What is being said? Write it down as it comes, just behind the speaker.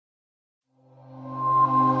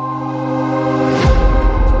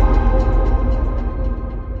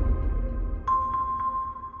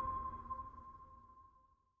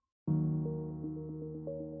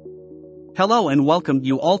Hello and welcome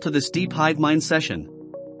you all to this deep Hive mind session.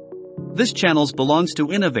 This channel belongs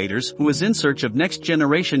to innovators who is in search of next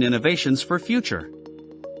generation innovations for future.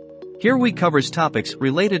 Here we covers topics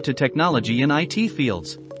related to technology in IT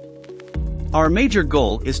fields. Our major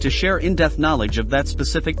goal is to share in-depth knowledge of that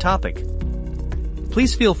specific topic.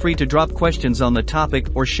 Please feel free to drop questions on the topic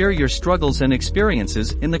or share your struggles and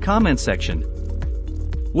experiences in the comment section.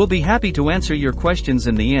 We'll be happy to answer your questions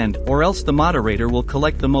in the end, or else the moderator will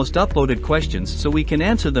collect the most upvoted questions so we can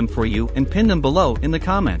answer them for you and pin them below in the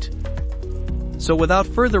comment. So without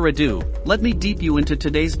further ado, let me deep you into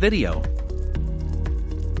today's video.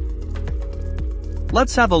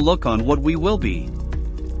 Let's have a look on what we will be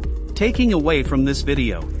taking away from this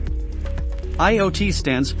video. IoT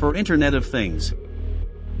stands for Internet of Things.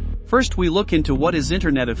 First, we look into what is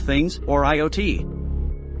Internet of Things, or IoT.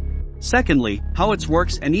 Secondly, how it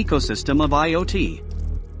works and ecosystem of IoT.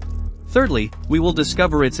 Thirdly, we will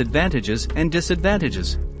discover its advantages and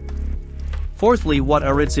disadvantages. Fourthly, what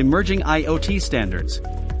are its emerging IoT standards.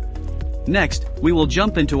 Next, we will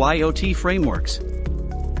jump into IoT frameworks.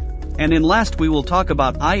 And in last, we will talk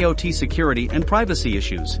about IoT security and privacy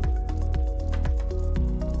issues.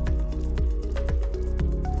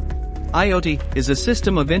 IoT is a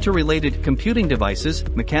system of interrelated computing devices,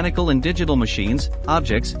 mechanical and digital machines,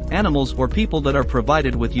 objects, animals or people that are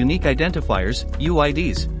provided with unique identifiers,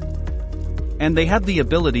 UIDs. And they have the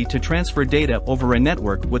ability to transfer data over a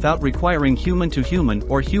network without requiring human-to-human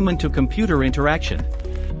or human-to-computer interaction.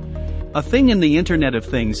 A thing in the Internet of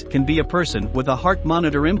Things can be a person with a heart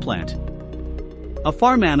monitor implant, a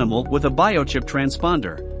farm animal with a biochip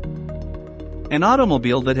transponder, an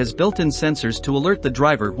automobile that has built-in sensors to alert the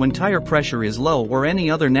driver when tire pressure is low, or any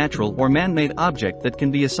other natural or man-made object that can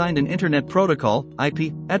be assigned an Internet Protocol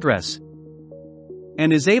 (IP) address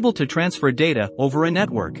and is able to transfer data over a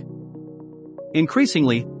network.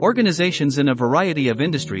 Increasingly, organizations in a variety of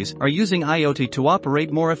industries are using IoT to operate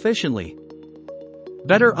more efficiently,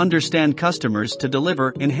 better understand customers to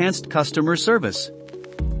deliver enhanced customer service,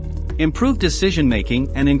 improve decision-making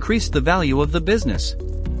and increase the value of the business.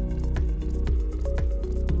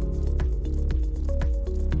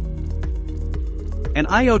 An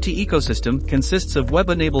IoT ecosystem consists of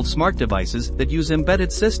web-enabled smart devices that use embedded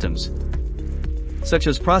systems, such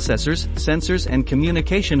as processors, sensors and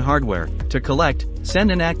communication hardware, to collect, send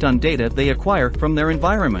and act on data they acquire from their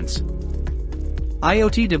environments.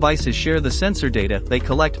 IoT devices share the sensor data they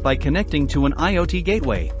collect by connecting to an IoT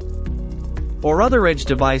gateway or other edge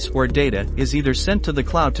device where data is either sent to the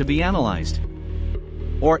cloud to be analyzed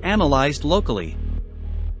or analyzed locally.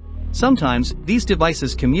 Sometimes, these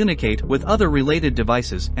devices communicate with other related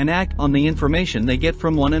devices and act on the information they get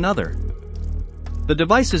from one another. The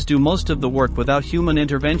devices do most of the work without human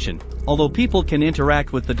intervention, although people can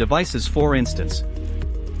interact with the devices, for instance,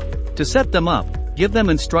 to set them up, give them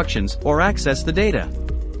instructions, or access the data.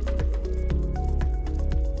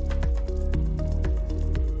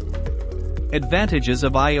 Advantages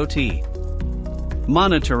of IoT.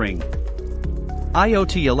 Monitoring.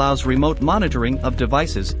 IoT allows remote monitoring of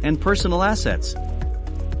devices and personal assets.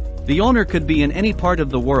 The owner could be in any part of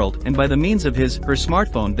the world, and by the means of his/her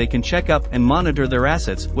smartphone they can check up and monitor their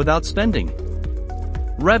assets without spending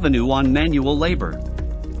revenue on manual labor.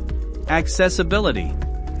 Accessibility.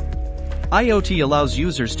 IoT allows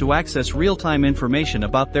users to access real-time information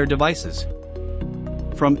about their devices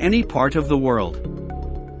from any part of the world.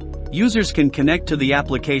 Users can connect to the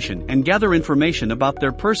application and gather information about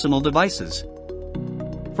their personal devices.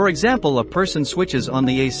 For example, a person switches on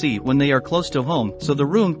the AC when they are close to home so the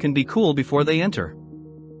room can be cool before they enter.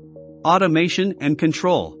 Automation and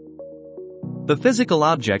control. The physical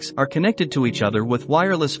objects are connected to each other with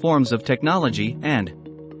wireless forms of technology, and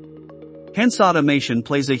hence automation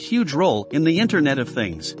plays a huge role in the Internet of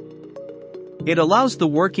Things. It allows the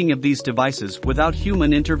working of these devices without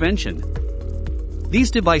human intervention.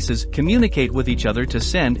 These devices communicate with each other to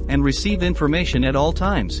send and receive information at all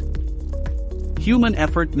times. Human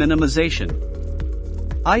effort minimization.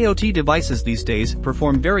 IoT devices these days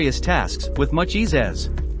perform various tasks with much ease as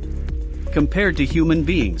compared to human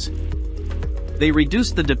beings. They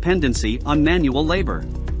reduce the dependency on manual labor.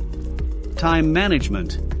 Time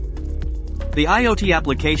management. The IoT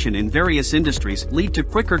application in various industries lead to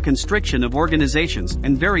quicker constriction of organizations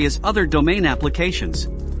and various other domain applications.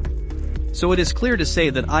 So it is clear to say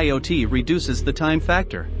that IoT reduces the time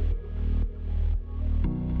factor.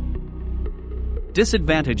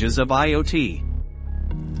 Disadvantages of IoT.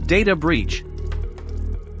 Data breach.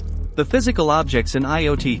 The physical objects in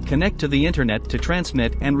IoT connect to the internet to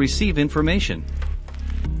transmit and receive information.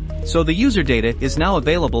 So the user data is now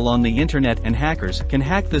available on the internet and hackers can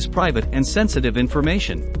hack this private and sensitive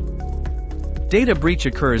information. Data breach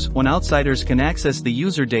occurs when outsiders can access the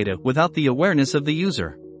user data without the awareness of the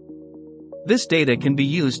user. This data can be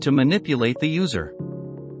used to manipulate the user.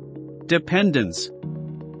 Dependence.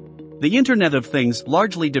 The Internet of Things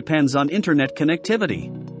largely depends on internet connectivity.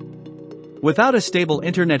 Without a stable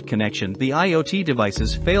internet connection, the IoT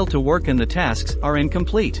devices fail to work and the tasks are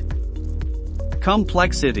incomplete.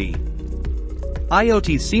 Complexity.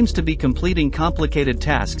 IoT seems to be completing complicated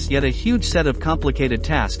tasks, yet a huge set of complicated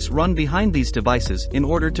tasks run behind these devices in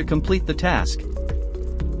order to complete the task.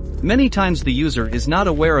 Many times the user is not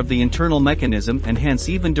aware of the internal mechanism, and hence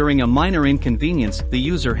even during a minor inconvenience, the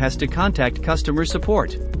user has to contact customer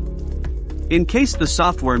support. In case the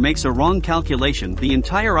software makes a wrong calculation, the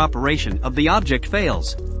entire operation of the object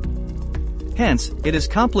fails. Hence, it is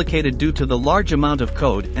complicated due to the large amount of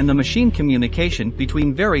code and the machine communication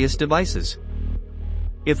between various devices.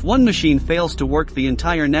 If one machine fails to work, the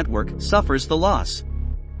entire network suffers the loss.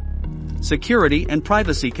 Security and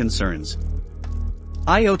privacy concerns.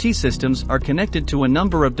 IoT systems are connected to a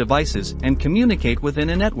number of devices and communicate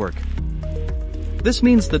within a network. This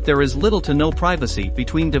means that there is little to no privacy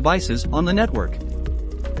between devices on the network.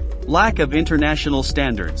 Lack of international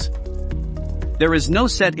standards. There is no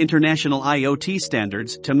set international IoT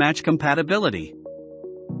standards to match compatibility.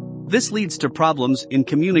 This leads to problems in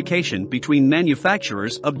communication between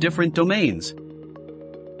manufacturers of different domains.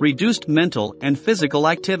 Reduced mental and physical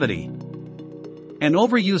activity. An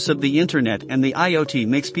overuse of the internet and the IoT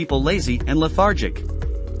makes people lazy and lethargic.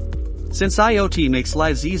 Since IoT makes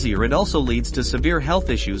lives easier, it also leads to severe health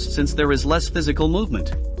issues since there is less physical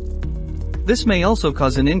movement. This may also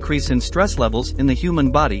cause an increase in stress levels in the human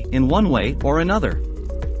body in one way or another.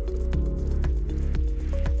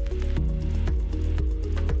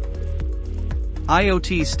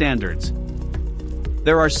 IoT Standards.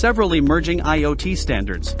 There are several emerging IoT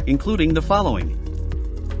standards, including the following.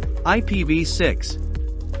 IPv6.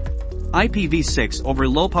 IPv6 over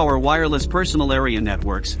low-power wireless personal area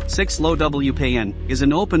networks, 6LoWPAN, is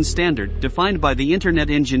an open standard defined by the Internet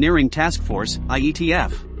Engineering Task Force,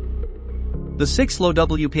 IETF. The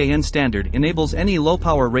 6LoWPAN standard enables any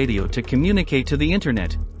low-power radio to communicate to the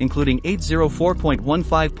Internet, including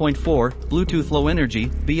 804.15.4, Bluetooth Low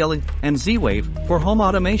Energy, BLE, and Z-Wave, for home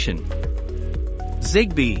automation.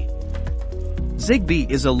 Zigbee.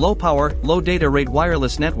 Zigbee is a low-power, low-data rate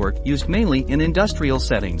wireless network used mainly in industrial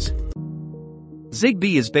settings.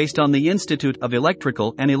 Zigbee is based on the Institute of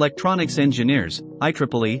Electrical and Electronics Engineers,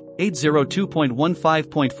 IEEE,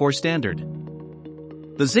 802.15.4 standard.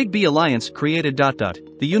 The Zigbee Alliance created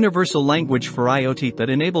the universal language for IoT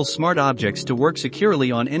that enables smart objects to work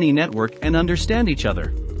securely on any network and understand each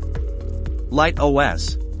other.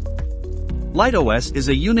 LightOS. LightOS is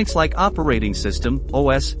a Unix-like operating system,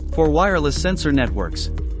 OS, for wireless sensor networks.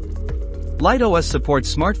 LightOS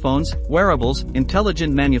supports smartphones, wearables,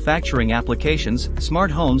 intelligent manufacturing applications,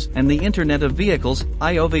 smart homes, and the Internet of Vehicles,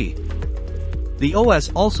 IoV. The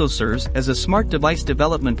OS also serves as a smart device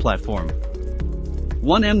development platform.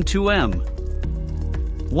 1M2M.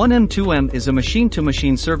 1M2M is a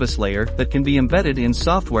machine-to-machine service layer that can be embedded in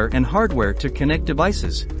software and hardware to connect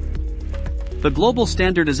devices. The global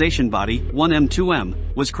standardization body,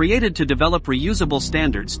 1M2M, was created to develop reusable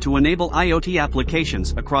standards to enable IoT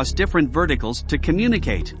applications across different verticals to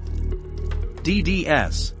communicate.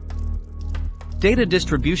 DDS. Data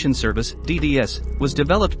Distribution Service, DDS, was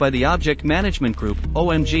developed by the Object Management Group,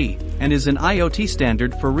 OMG, and is an IoT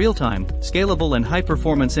standard for real-time, scalable and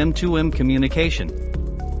high-performance M2M communication.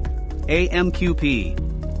 AMQP.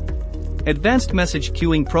 Advanced Message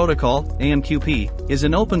Queuing Protocol, AMQP, is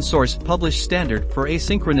an open-source published standard for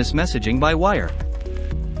asynchronous messaging by wire.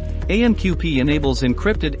 AMQP enables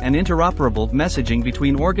encrypted and interoperable messaging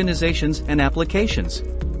between organizations and applications.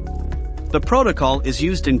 The protocol is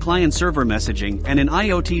used in client-server messaging and in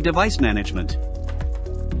IoT device management.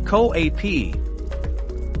 CoAP.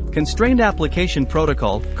 Constrained Application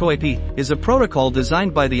Protocol, CoAP, is a protocol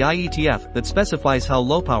designed by the IETF that specifies how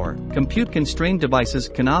low-power, compute-constrained devices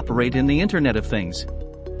can operate in the Internet of Things.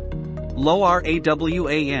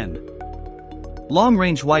 LoRaWAN.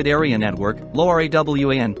 Long-Range Wide Area Network,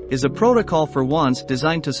 LoRaWAN, is a protocol for WANs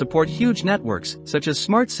designed to support huge networks, such as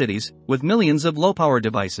smart cities, with millions of low-power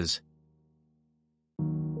devices.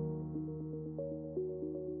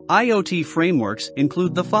 IoT frameworks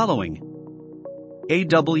include the following.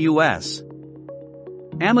 AWS.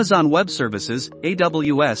 Amazon Web Services,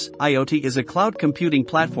 AWS, IoT is a cloud computing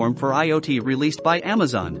platform for IoT released by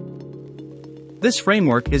Amazon. This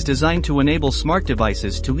framework is designed to enable smart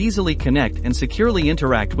devices to easily connect and securely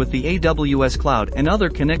interact with the AWS cloud and other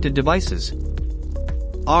connected devices.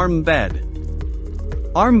 ARMbed.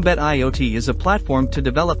 ARM-based IoT is a platform to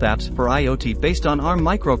develop apps for IoT based on ARM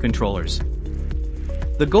microcontrollers.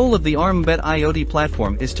 The goal of the ARM-based IoT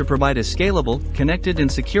platform is to provide a scalable, connected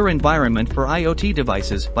and secure environment for IoT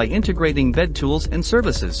devices by integrating embedded tools and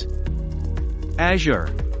services. Azure.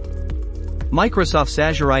 Microsoft's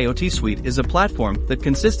Azure IoT Suite is a platform that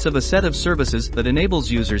consists of a set of services that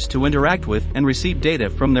enables users to interact with and receive data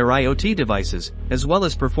from their IoT devices, as well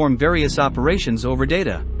as perform various operations over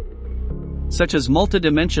data, such as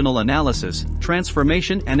multidimensional analysis,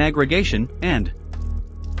 transformation and aggregation, and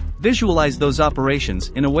visualize those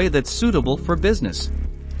operations in a way that's suitable for business.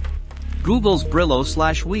 Google's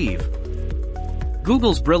Brillo/Weave.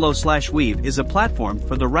 Google's Brillo/Weave is a platform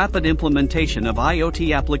for the rapid implementation of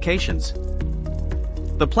IoT applications.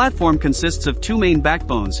 The platform consists of two main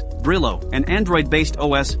backbones, Brillo, an Android-based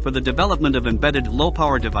OS for the development of embedded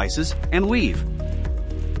low-power devices, and Weave,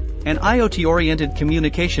 an IoT-oriented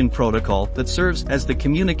communication protocol that serves as the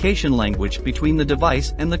communication language between the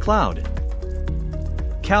device and the cloud.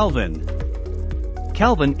 Calvin.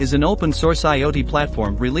 Calvin is an open-source IoT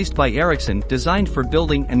platform released by Ericsson designed for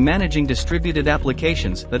building and managing distributed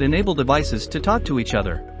applications that enable devices to talk to each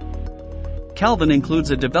other. Calvin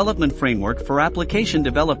includes a development framework for application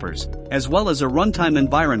developers, as well as a runtime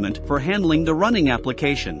environment for handling the running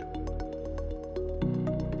application.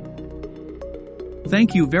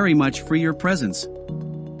 Thank you very much for your presence.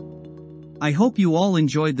 I hope you all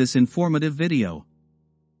enjoyed this informative video.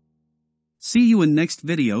 See you in next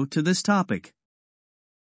video to this topic.